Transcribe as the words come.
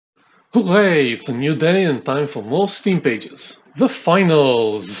Hooray! It's a new day and time for more Steam pages. The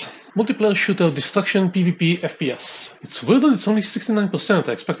finals! Multiplayer shooter destruction PvP FPS. It's weird that it's only 69%,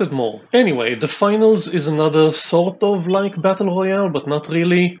 I expected more. Anyway, the finals is another sort of like Battle Royale, but not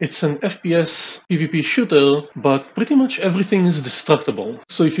really. It's an FPS PvP shooter, but pretty much everything is destructible.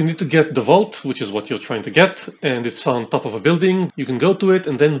 So if you need to get the vault, which is what you're trying to get, and it's on top of a building, you can go to it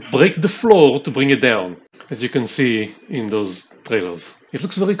and then break the floor to bring it down, as you can see in those trailers. It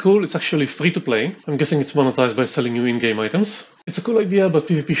looks very cool. It's actually free to play. I'm guessing it's monetized by selling you in-game items. It's a cool idea, but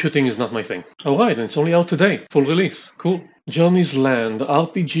PvP shooting is not my thing. Alright, and it's only out today. Full release. Cool. Journey's Land,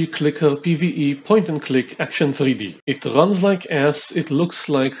 RPG clicker PvE point-and-click action 3D. It runs like ass. It looks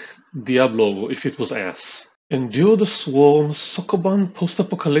like Diablo if it was ass. Endure the Swarm Sokoban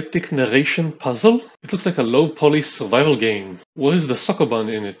post-apocalyptic narration puzzle? It looks like a low-poly survival game. What is the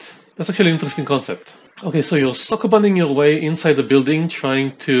Sokoban in it? That's actually an interesting concept. Okay, so you're Sokobaning your way inside the building,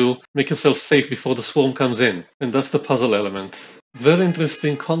 trying to make yourself safe before the swarm comes in. And that's the puzzle element. Very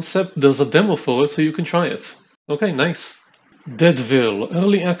interesting concept. There's a demo for it, so you can try it. Okay, nice. Deadville,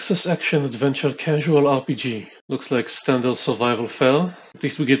 early access action adventure casual RPG. Looks like standard survival fare. At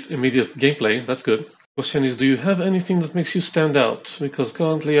least we get immediate gameplay, that's good. Question is, do you have anything that makes you stand out? Because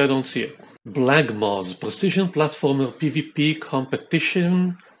currently I don't see it. Blagmoz, precision platformer PvP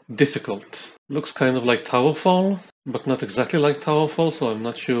competition difficult. Looks kind of like Towerfall, but not exactly like Towerfall, so I'm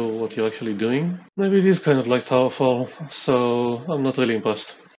not sure what you're actually doing. Maybe it is kind of like Towerfall, so I'm not really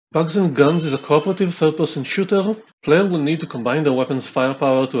impressed. Bugs and Guns is a cooperative third-person shooter. Player will need to combine their weapons'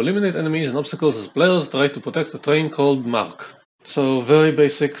 firepower to eliminate enemies and obstacles as players try to protect a train called Mark. So very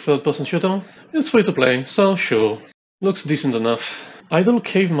basic third-person shooter. It's free to play, so sure. Looks decent enough. Idle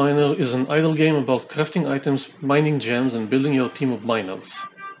Cave Miner is an idle game about crafting items, mining gems, and building your team of miners.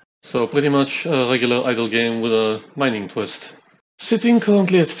 So pretty much a regular idle game with a mining twist. Sitting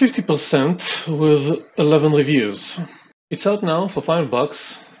currently at 50% with 11 reviews. It's out now for $5,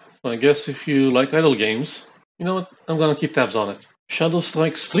 so I guess if you like idle games, you know what, I'm gonna keep tabs on it. Shadow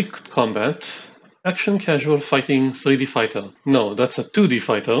Strike Strict Combat, action casual fighting 3D fighter. No, that's a 2D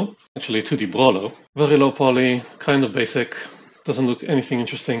fighter, actually a 2D brawler. Very low poly, kind of basic, doesn't look anything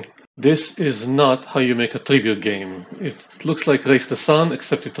interesting. This is not how you make a tribute game. It looks like Race the Sun,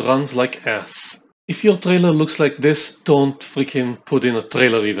 except it runs like ass. If your trailer looks like this, don't freaking put in a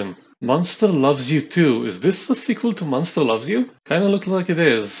trailer even. Monster Loves You 2. Is this a sequel to Monster Loves You? Kinda looks like it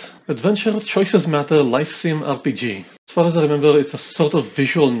is. Adventure Choices Matter Life Sim RPG. As far as I remember, it's a sort of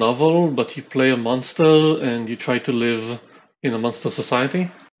visual novel, but you play a monster and you try to live in a monster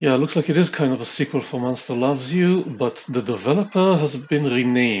society. Yeah, it looks like it is kind of a sequel for Monster Loves You, but the developer has been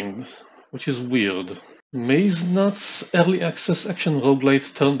renamed, which is weird. Maze Nuts Early Access Action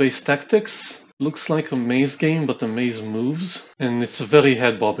Roguelite Turn-Based Tactics. Looks like a maze game, but the maze moves, and it's very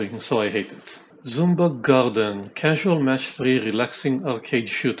head-bobbing, so I hate it. Zumba Garden Casual Match 3 Relaxing Arcade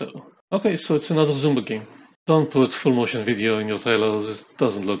Shooter. Okay, so it's another Zumba game. Don't put full motion video in your trailers, it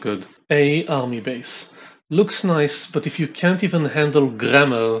doesn't look good. A Army Base. Looks nice, but if you can't even handle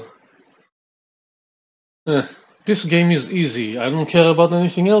grammar... this game is easy. I don't care about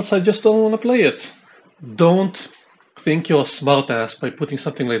anything else, I just don't want to play it. Don't think you're a smartass by putting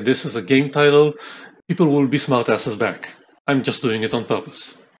something like this as a game title. People will be smartasses back. I'm just doing it on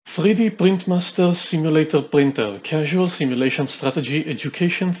purpose. 3D Printmaster Simulator Printer. Casual Simulation Strategy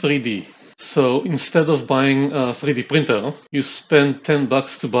Education 3D. So instead of buying a 3D printer, you spend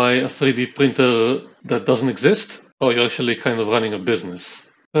 $10 to buy a 3D printer that doesn't exist, or you're actually kind of running a business.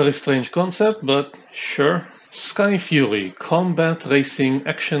 Very strange concept, but sure. Sky Fury, Combat Racing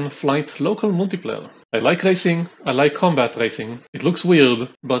Action Flight Local Multiplayer. I like racing, I like combat racing. It looks weird,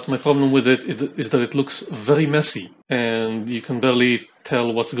 but my problem with it is that it looks very messy, and you can barely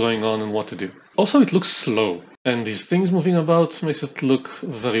tell what's going on and what to do. Also, it looks slow, and these things moving about makes it look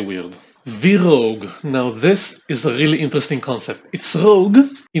very weird. V-Rogue. Now this is a really interesting concept. It's Rogue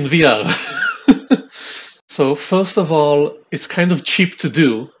in VR. So first of all, it's kind of cheap to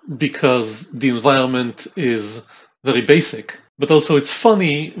do because the environment is very basic. But also it's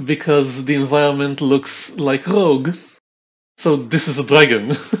funny because the environment looks like Rogue. So this is a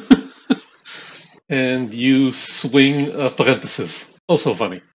dragon. And you swing a parenthesis. Also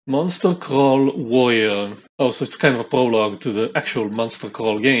funny. Monster Crawl Warrior. Oh, so it's kind of a prologue to the actual Monster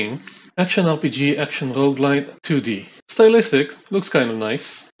Crawl game. Action RPG, action roguelite, 2D. Stylistic, looks kind of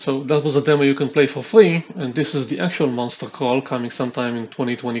nice. So that was a demo you can play for free, and this is the actual Monster Crawl coming sometime in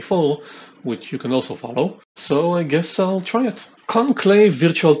 2024, which you can also follow. So I guess I'll try it. Conclave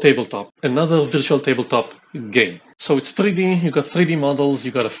Virtual Tabletop, another virtual tabletop game. So it's 3D, you got 3D models,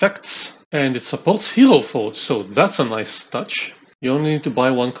 you got effects, and it supports Hero Forge, so that's a nice touch. You only need to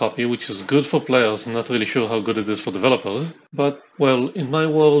buy one copy, which is good for players. I'm not really sure how good it is for developers. But, well, in my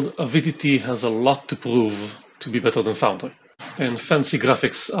world, Avidity has a lot to prove to be better than Foundry. And fancy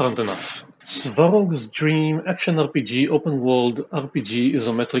graphics aren't enough. Svarog's Dream Action RPG Open World RPG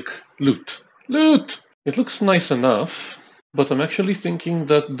Isometric Loot. Loot! It looks nice enough, but I'm actually thinking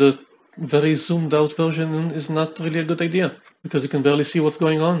that the very zoomed out version is not really a good idea, because you can barely see what's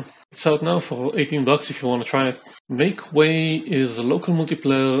going on. It's out now for $18 if you want to try it. Make Way is a local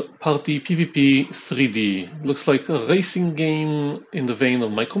multiplayer party PvP 3D. Looks like a racing game in the vein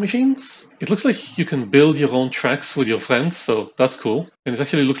of Micro Machines. It looks like you can build your own tracks with your friends, so that's cool. And it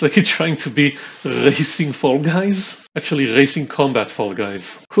actually looks like you're trying to be racing Fall Guys. Actually, racing combat Fall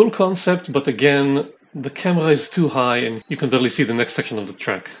Guys. Cool concept, but again, the camera is too high and you can barely see the next section of the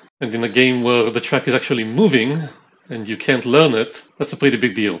track. And in a game where the track is actually moving, and you can't learn it, that's a pretty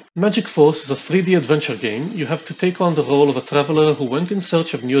big deal. Magic Force is a 3D adventure game. You have to take on the role of a traveler who went in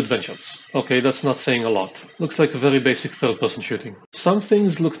search of new adventures. Okay, that's not saying a lot. Looks like a very basic third-person shooting. Some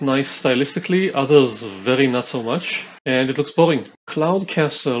things look nice stylistically, others very not so much, and it looks boring. Cloud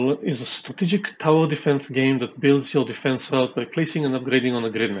Castle is a strategic tower defense game that builds your defense route by placing and upgrading on a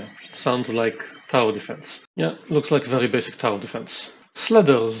grid map. Sounds like tower defense. Yeah, looks like very basic tower defense.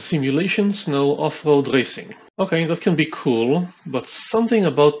 Sledders, Simulation Snow Off-Road Racing. Okay, that can be cool, but something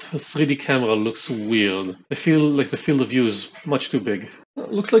about the 3D camera looks weird. I feel like the field of view is much too big.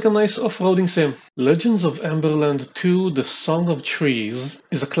 Looks like a nice off-roading sim. Legends of Amberland 2: The Song of Trees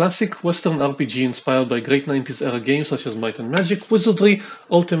is a classic Western RPG inspired by great 90s era games such as Might and Magic, Wizardry,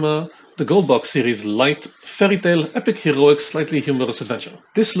 Ultima, the Gold Box series, light, fairy tale, epic heroic, slightly humorous adventure.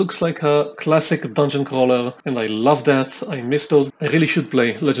 This looks like a classic dungeon crawler, and I love that. I miss those. I really should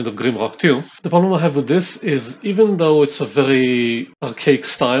play Legend of Grimrock too. The problem I have with this is, even though it's a very archaic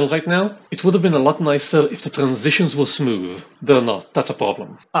style right now, it would have been a lot nicer if the transitions were smooth. They're not. That's a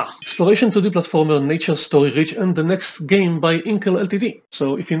problem. Exploration 2D platformer Nature Story Rich, and the next game by Inkle Ltd.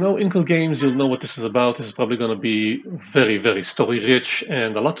 So if you know Inkle Games, you'll know what this is about. This is probably going to be very, very story rich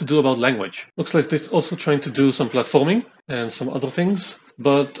and a lot to do about language. Looks like they're also trying to do some platforming and some other things.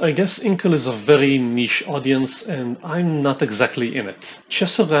 But I guess Inkle is a very niche audience, and I'm not exactly in it.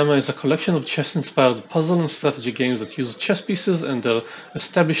 Chessorama is a collection of chess-inspired puzzle and strategy games that use chess pieces and their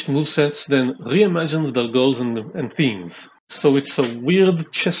established movesets, then reimagined their goals and themes. So it's a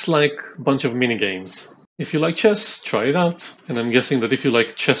weird chess-like bunch of minigames. If you like chess, try it out. And I'm guessing that if you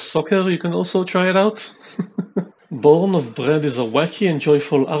like chess soccer, you can also try it out. Born of Bread is a wacky and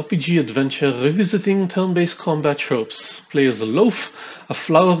joyful RPG adventure revisiting turn-based combat tropes. Play as a loaf, a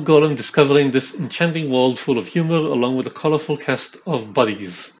flower golem discovering this enchanting world full of humor along with a colorful cast of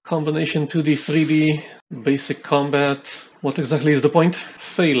buddies. Combination 2D, 3D, basic combat. What exactly is the point?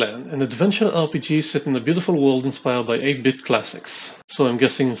 Phelan, an adventure RPG set in a beautiful world inspired by 8-bit classics. So I'm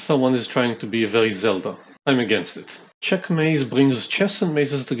guessing someone is trying to be very Zelda. I'm against it. Checkmaze brings chess and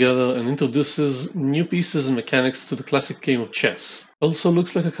mazes together and introduces new pieces and mechanics to the classic game of chess. Also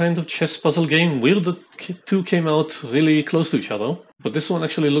looks like a kind of chess puzzle game. Weird that two came out really close to each other, but this one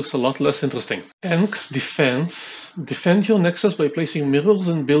actually looks a lot less interesting. Ank's Defense. Defend your nexus by placing mirrors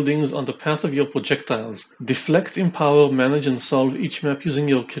and buildings on the path of your projectiles. Deflect, empower, manage, and solve each map using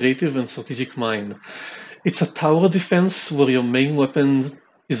your creative and strategic mind. It's a tower defense where your main weapon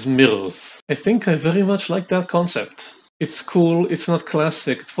is mirrors. I think I very much like that concept. It's cool, it's not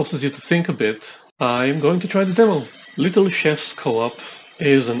classic, it forces you to think a bit. I'm going to try the demo. Little Chef's Co-op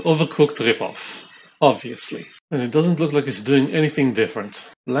is an overcooked ripoff, obviously. And it doesn't look like it's doing anything different.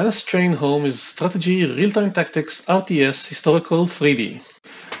 Last Train Home is strategy, real-time tactics, RTS, historical 3D.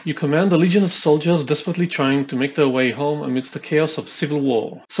 You command a legion of soldiers desperately trying to make their way home amidst the chaos of civil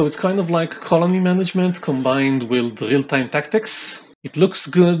war. So it's kind of like colony management combined with real-time tactics. It looks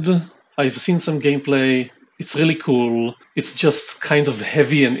good. I've seen some gameplay. It's really cool. It's just kind of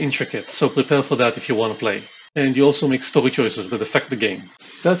heavy and intricate, so prepare for that if you want to play. And you also make story choices that affect the game.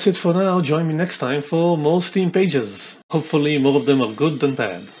 That's it for now. Join me next time for more Steam pages. Hopefully more of them are good than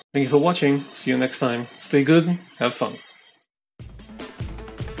bad. Thank you for watching. See you next time. Stay good. Have fun.